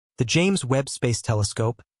The James Webb Space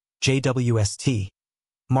Telescope, JWST,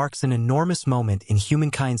 marks an enormous moment in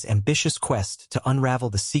humankind's ambitious quest to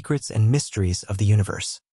unravel the secrets and mysteries of the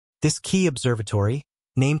universe. This key observatory,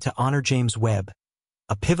 named to honor James Webb,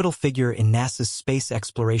 a pivotal figure in NASA's space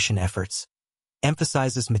exploration efforts,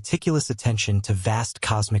 emphasizes meticulous attention to vast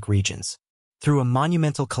cosmic regions. Through a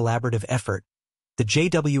monumental collaborative effort, the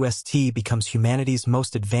JWST becomes humanity's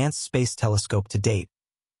most advanced space telescope to date,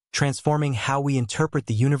 transforming how we interpret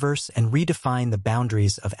the universe and redefine the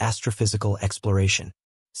boundaries of astrophysical exploration.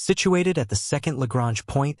 Situated at the second Lagrange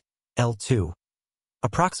point, L2,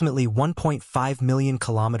 approximately 1.5 million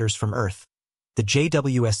kilometers from Earth, the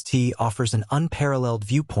JWST offers an unparalleled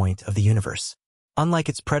viewpoint of the universe. Unlike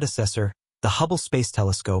its predecessor, the Hubble Space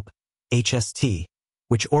Telescope, HST,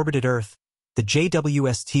 which orbited Earth, the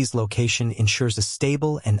JWST's location ensures a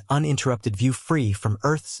stable and uninterrupted view free from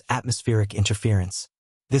Earth's atmospheric interference.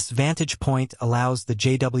 This vantage point allows the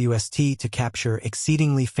JWST to capture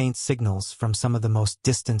exceedingly faint signals from some of the most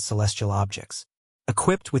distant celestial objects.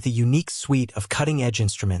 Equipped with a unique suite of cutting-edge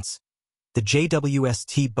instruments, the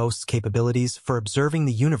JWST boasts capabilities for observing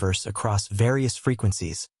the universe across various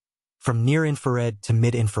frequencies, from near-infrared to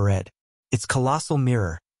mid-infrared. Its colossal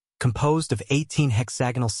mirror, composed of 18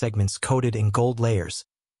 hexagonal segments coated in gold layers,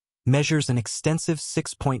 measures an extensive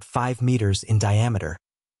 6.5 meters in diameter,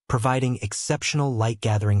 providing exceptional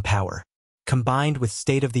light-gathering power. Combined with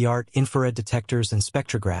state-of-the-art infrared detectors and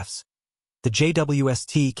spectrographs, the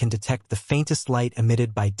JWST can detect the faintest light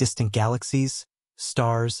emitted by distant galaxies,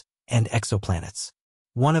 stars, and exoplanets.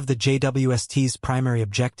 One of the JWST's primary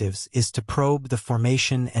objectives is to probe the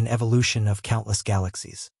formation and evolution of countless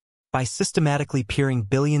galaxies. By systematically peering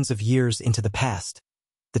billions of years into the past,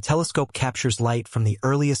 the telescope captures light from the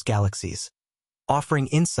earliest galaxies, offering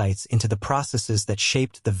insights into the processes that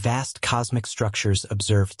shaped the vast cosmic structures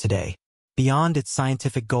observed today. Beyond its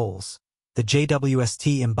scientific goals, the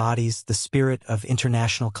JWST embodies the spirit of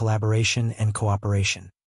international collaboration and cooperation.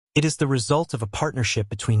 It is the result of a partnership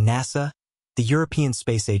between NASA, the European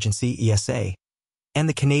Space Agency (ESA), and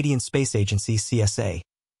the Canadian Space Agency (CSA,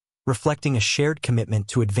 reflecting a shared commitment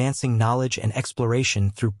to advancing knowledge and exploration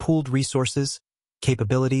through pooled resources,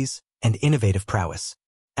 capabilities, and innovative prowess.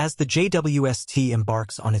 As the JWST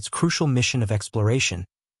embarks on its crucial mission of exploration,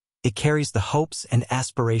 it carries the hopes and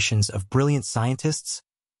aspirations of brilliant scientists,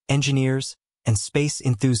 engineers, and space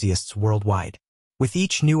enthusiasts worldwide. With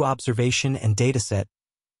each new observation and dataset,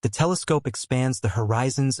 the telescope expands the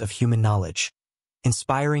horizons of human knowledge,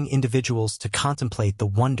 inspiring individuals to contemplate the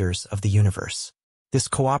wonders of the universe. This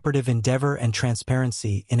cooperative endeavor and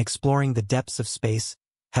transparency in exploring the depths of space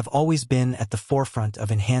have always been at the forefront of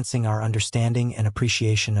enhancing our understanding and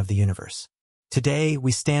appreciation of the universe. Today,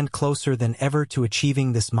 we stand closer than ever to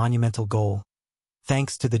achieving this monumental goal,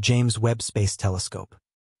 thanks to the James Webb Space Telescope.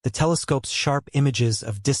 The telescope's sharp images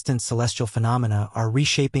of distant celestial phenomena are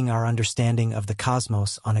reshaping our understanding of the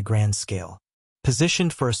cosmos on a grand scale.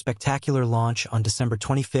 Positioned for a spectacular launch on December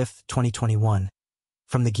 25, 2021,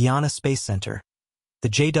 from the Guyana Space Center, the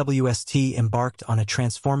JWST embarked on a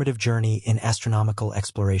transformative journey in astronomical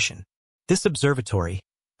exploration. This observatory,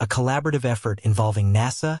 a collaborative effort involving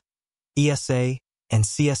NASA, ESA, and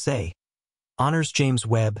CSA, honors James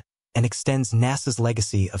Webb and extends NASA's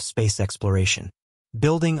legacy of space exploration.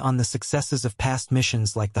 Building on the successes of past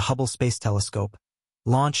missions like the Hubble Space Telescope,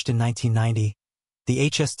 launched in 1990, the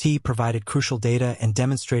HST provided crucial data and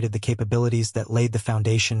demonstrated the capabilities that laid the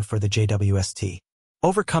foundation for the JWST.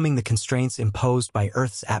 Overcoming the constraints imposed by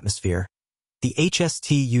Earth's atmosphere, the HST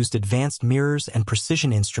used advanced mirrors and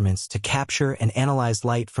precision instruments to capture and analyze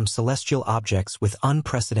light from celestial objects with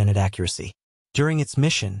unprecedented accuracy. During its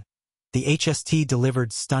mission, the HST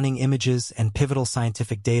delivered stunning images and pivotal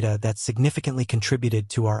scientific data that significantly contributed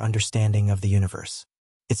to our understanding of the universe.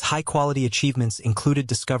 Its high-quality achievements included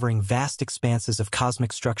discovering vast expanses of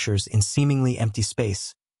cosmic structures in seemingly empty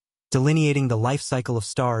space, delineating the life cycle of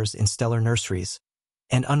stars in stellar nurseries,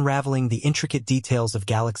 and unraveling the intricate details of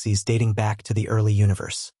galaxies dating back to the early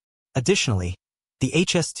universe. Additionally, the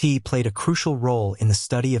HST played a crucial role in the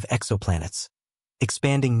study of exoplanets,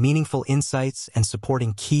 expanding meaningful insights and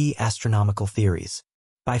supporting key astronomical theories.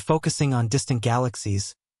 By focusing on distant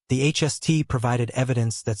galaxies, the HST provided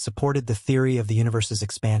evidence that supported the theory of the universe's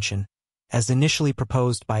expansion, as initially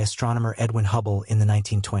proposed by astronomer Edwin Hubble in the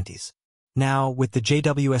 1920s. Now, with the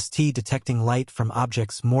JWST detecting light from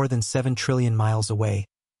objects more than 7 trillion miles away,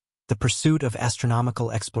 the pursuit of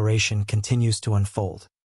astronomical exploration continues to unfold.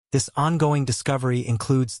 This ongoing discovery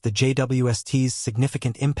includes the JWST's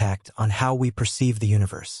significant impact on how we perceive the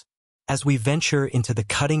universe. As we venture into the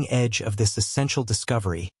cutting edge of this essential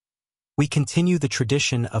discovery, we continue the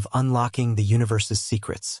tradition of unlocking the universe's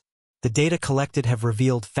secrets. The data collected have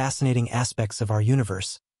revealed fascinating aspects of our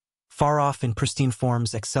universe, far off in pristine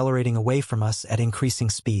forms accelerating away from us at increasing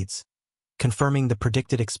speeds, confirming the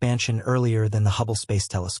predicted expansion earlier than the Hubble Space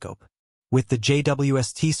Telescope. With the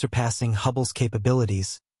JWST surpassing Hubble's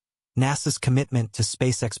capabilities, NASA's commitment to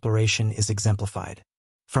space exploration is exemplified.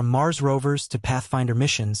 From Mars rovers to Pathfinder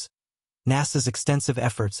missions, NASA's extensive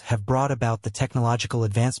efforts have brought about the technological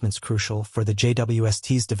advancements crucial for the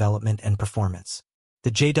JWST's development and performance.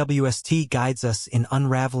 The JWST guides us in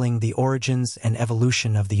unraveling the origins and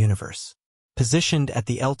evolution of the universe. Positioned at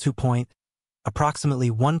the L2 point, approximately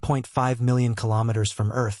 1.5 million kilometers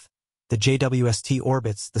from Earth, the JWST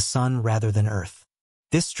orbits the Sun rather than Earth.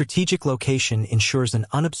 This strategic location ensures an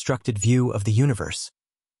unobstructed view of the universe,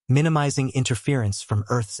 minimizing interference from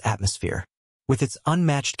Earth's atmosphere. With its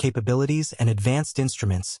unmatched capabilities and advanced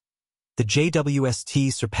instruments, the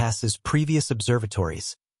JWST surpasses previous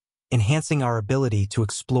observatories, enhancing our ability to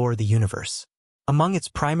explore the universe. Among its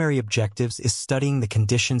primary objectives is studying the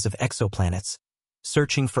conditions of exoplanets,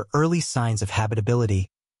 searching for early signs of habitability,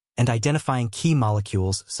 and identifying key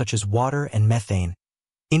molecules such as water and methane,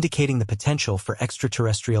 indicating the potential for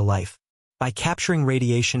extraterrestrial life. By capturing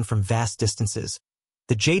radiation from vast distances,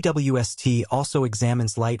 the JWST also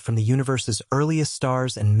examines light from the universe's earliest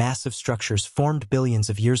stars and massive structures formed billions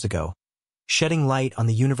of years ago, shedding light on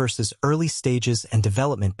the universe's early stages and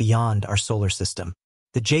development beyond our solar system.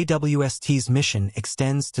 The JWST's mission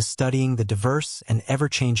extends to studying the diverse and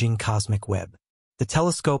ever-changing cosmic web. The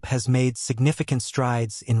telescope has made significant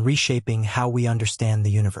strides in reshaping how we understand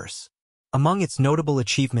the universe. Among its notable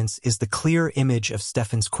achievements is the clear image of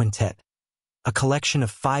Stephan's quintet, a collection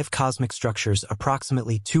of 5 cosmic structures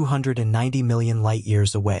approximately 290 million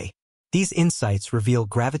light-years away. These insights reveal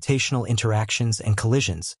gravitational interactions and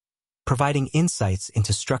collisions, providing insights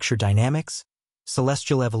into structure dynamics,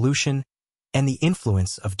 celestial evolution, and the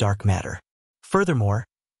influence of dark matter. Furthermore,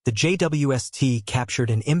 the JWST captured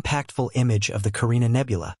an impactful image of the Carina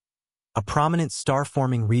Nebula, a prominent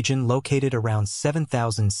star-forming region located around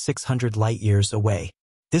 7,600 light-years away.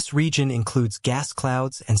 This region includes gas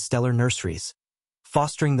clouds and stellar nurseries,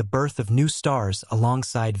 fostering the birth of new stars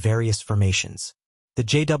alongside various formations. The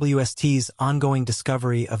JWST's ongoing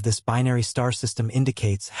discovery of this binary star system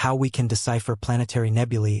indicates how we can decipher planetary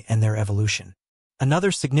nebulae and their evolution.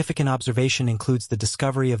 Another significant observation includes the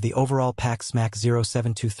discovery of the overall Pax SMAC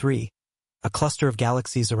 0723, a cluster of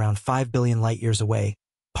galaxies around 5 billion light-years away,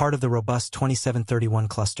 part of the robust 2731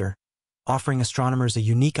 cluster, offering astronomers a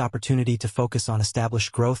unique opportunity to focus on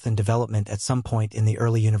established growth and development at some point in the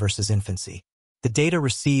early universe's infancy. The data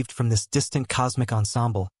received from this distant cosmic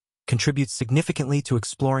ensemble contributes significantly to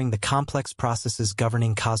exploring the complex processes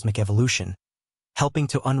governing cosmic evolution, helping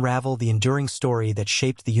to unravel the enduring story that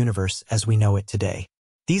shaped the universe as we know it today.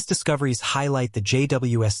 These discoveries highlight the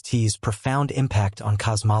JWST's profound impact on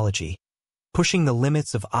cosmology, pushing the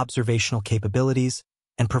limits of observational capabilities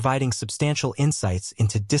and providing substantial insights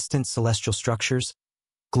into distant celestial structures,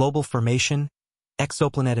 global formation,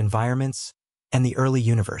 exoplanet environments, and the early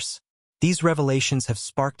universe. These revelations have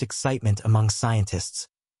sparked excitement among scientists,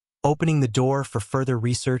 opening the door for further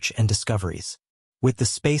research and discoveries. With the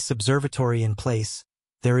Space Observatory in place,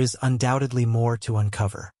 there is undoubtedly more to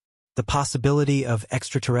uncover. The possibility of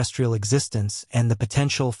extraterrestrial existence and the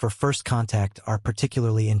potential for first contact are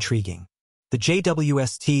particularly intriguing. The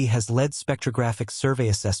JWST has led spectrographic survey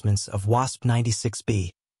assessments of WASP-96b,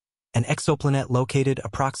 an exoplanet located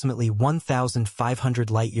approximately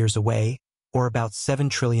 1,500 light-years away, or about 7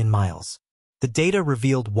 trillion miles. The data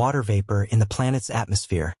revealed water vapor in the planet's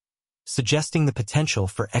atmosphere, suggesting the potential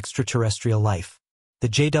for extraterrestrial life. The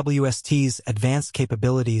JWST's advanced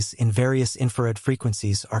capabilities in various infrared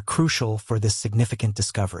frequencies are crucial for this significant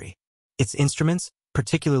discovery. Its instruments,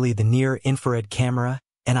 particularly the near-infrared camera,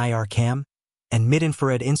 NIR-CAM, and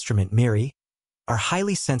mid-infrared instrument MIRI, are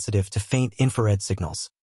highly sensitive to faint infrared signals.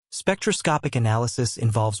 Spectroscopic analysis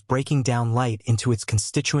involves breaking down light into its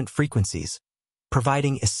constituent frequencies,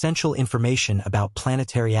 providing essential information about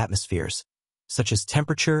planetary atmospheres, such as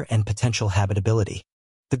temperature and potential habitability.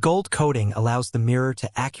 The gold coating allows the mirror to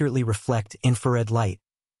accurately reflect infrared light,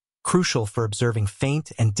 crucial for observing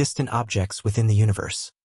faint and distant objects within the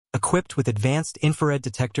universe. Equipped with advanced infrared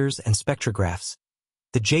detectors and spectrographs,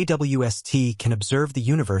 the JWST can observe the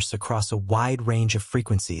universe across a wide range of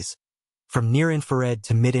frequencies, from near-infrared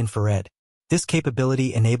to mid-infrared. This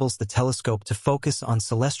capability enables the telescope to focus on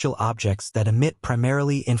celestial objects that emit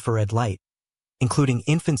primarily infrared light, including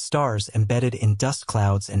infant stars embedded in dust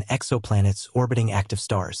clouds and exoplanets orbiting active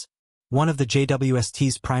stars. One of the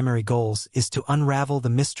JWST's primary goals is to unravel the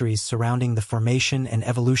mysteries surrounding the formation and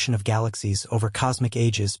evolution of galaxies over cosmic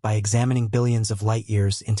ages by examining billions of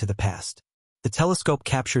light-years into the past. The telescope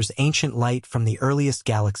captures ancient light from the earliest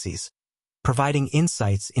galaxies, providing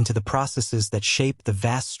insights into the processes that shape the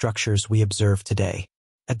vast structures we observe today.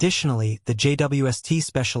 Additionally, the JWST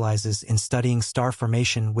specializes in studying star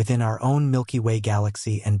formation within our own Milky Way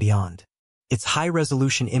galaxy and beyond. Its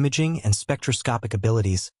high-resolution imaging and spectroscopic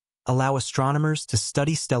abilities allow astronomers to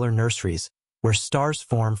study stellar nurseries where stars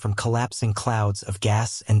form from collapsing clouds of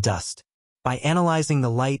gas and dust. By analyzing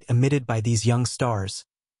the light emitted by these young stars,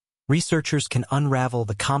 researchers can unravel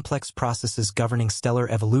the complex processes governing stellar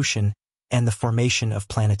evolution and the formation of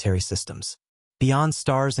planetary systems. Beyond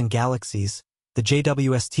stars and galaxies, the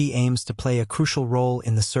JWST aims to play a crucial role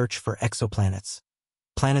in the search for exoplanets,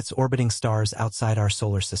 planets orbiting stars outside our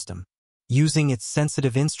solar system. Using its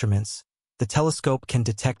sensitive instruments, the telescope can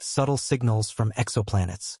detect subtle signals from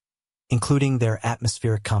exoplanets, including their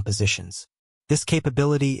atmospheric compositions. This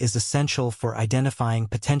capability is essential for identifying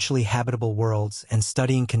potentially habitable worlds and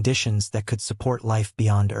studying conditions that could support life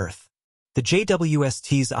beyond Earth. The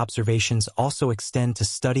JWST's observations also extend to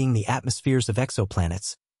studying the atmospheres of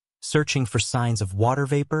exoplanets, searching for signs of water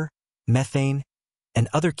vapor, methane, and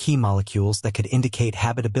other key molecules that could indicate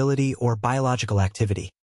habitability or biological activity.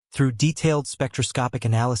 Through detailed spectroscopic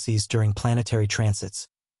analyses during planetary transits,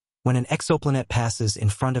 when an exoplanet passes in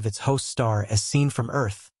front of its host star as seen from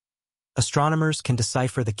Earth, astronomers can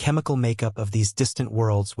decipher the chemical makeup of these distant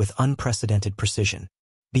worlds with unprecedented precision.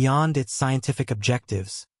 Beyond its scientific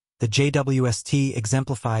objectives, the JWST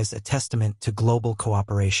exemplifies a testament to global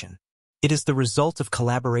cooperation. It is the result of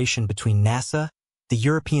collaboration between NASA, the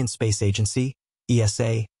European Space Agency,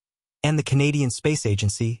 ESA, and the Canadian Space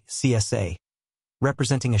Agency, CSA,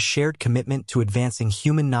 representing a shared commitment to advancing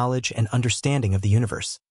human knowledge and understanding of the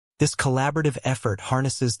universe. This collaborative effort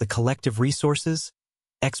harnesses the collective resources,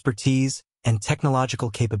 expertise, and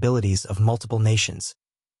technological capabilities of multiple nations,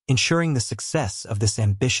 ensuring the success of this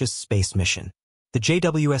ambitious space mission. The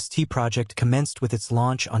JWST project commenced with its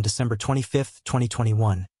launch on December 25,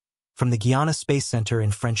 2021, from the Guiana Space Center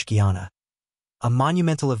in French Guiana, a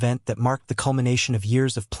monumental event that marked the culmination of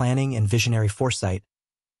years of planning and visionary foresight,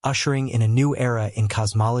 ushering in a new era in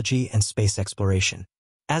cosmology and space exploration.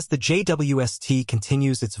 As the JWST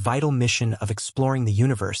continues its vital mission of exploring the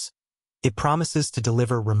universe, it promises to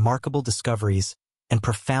deliver remarkable discoveries and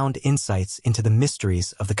profound insights into the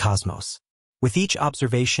mysteries of the cosmos. With each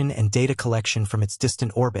observation and data collection from its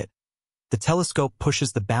distant orbit, the telescope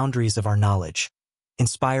pushes the boundaries of our knowledge,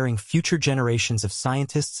 inspiring future generations of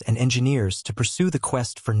scientists and engineers to pursue the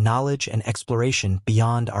quest for knowledge and exploration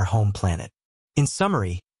beyond our home planet. In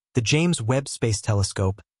summary, the James Webb Space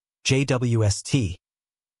Telescope, JWST,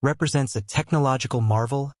 represents a technological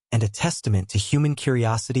marvel and a testament to human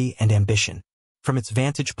curiosity and ambition. From its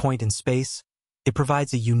vantage point in space, it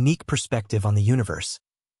provides a unique perspective on the universe,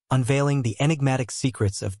 unveiling the enigmatic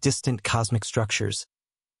secrets of distant cosmic structures,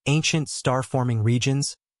 ancient star-forming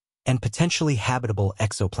regions, and potentially habitable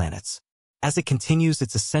exoplanets. As it continues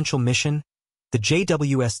its essential mission, the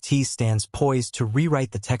JWST stands poised to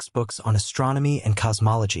rewrite the textbooks on astronomy and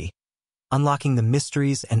cosmology, unlocking the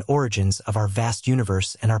mysteries and origins of our vast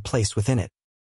universe and our place within it.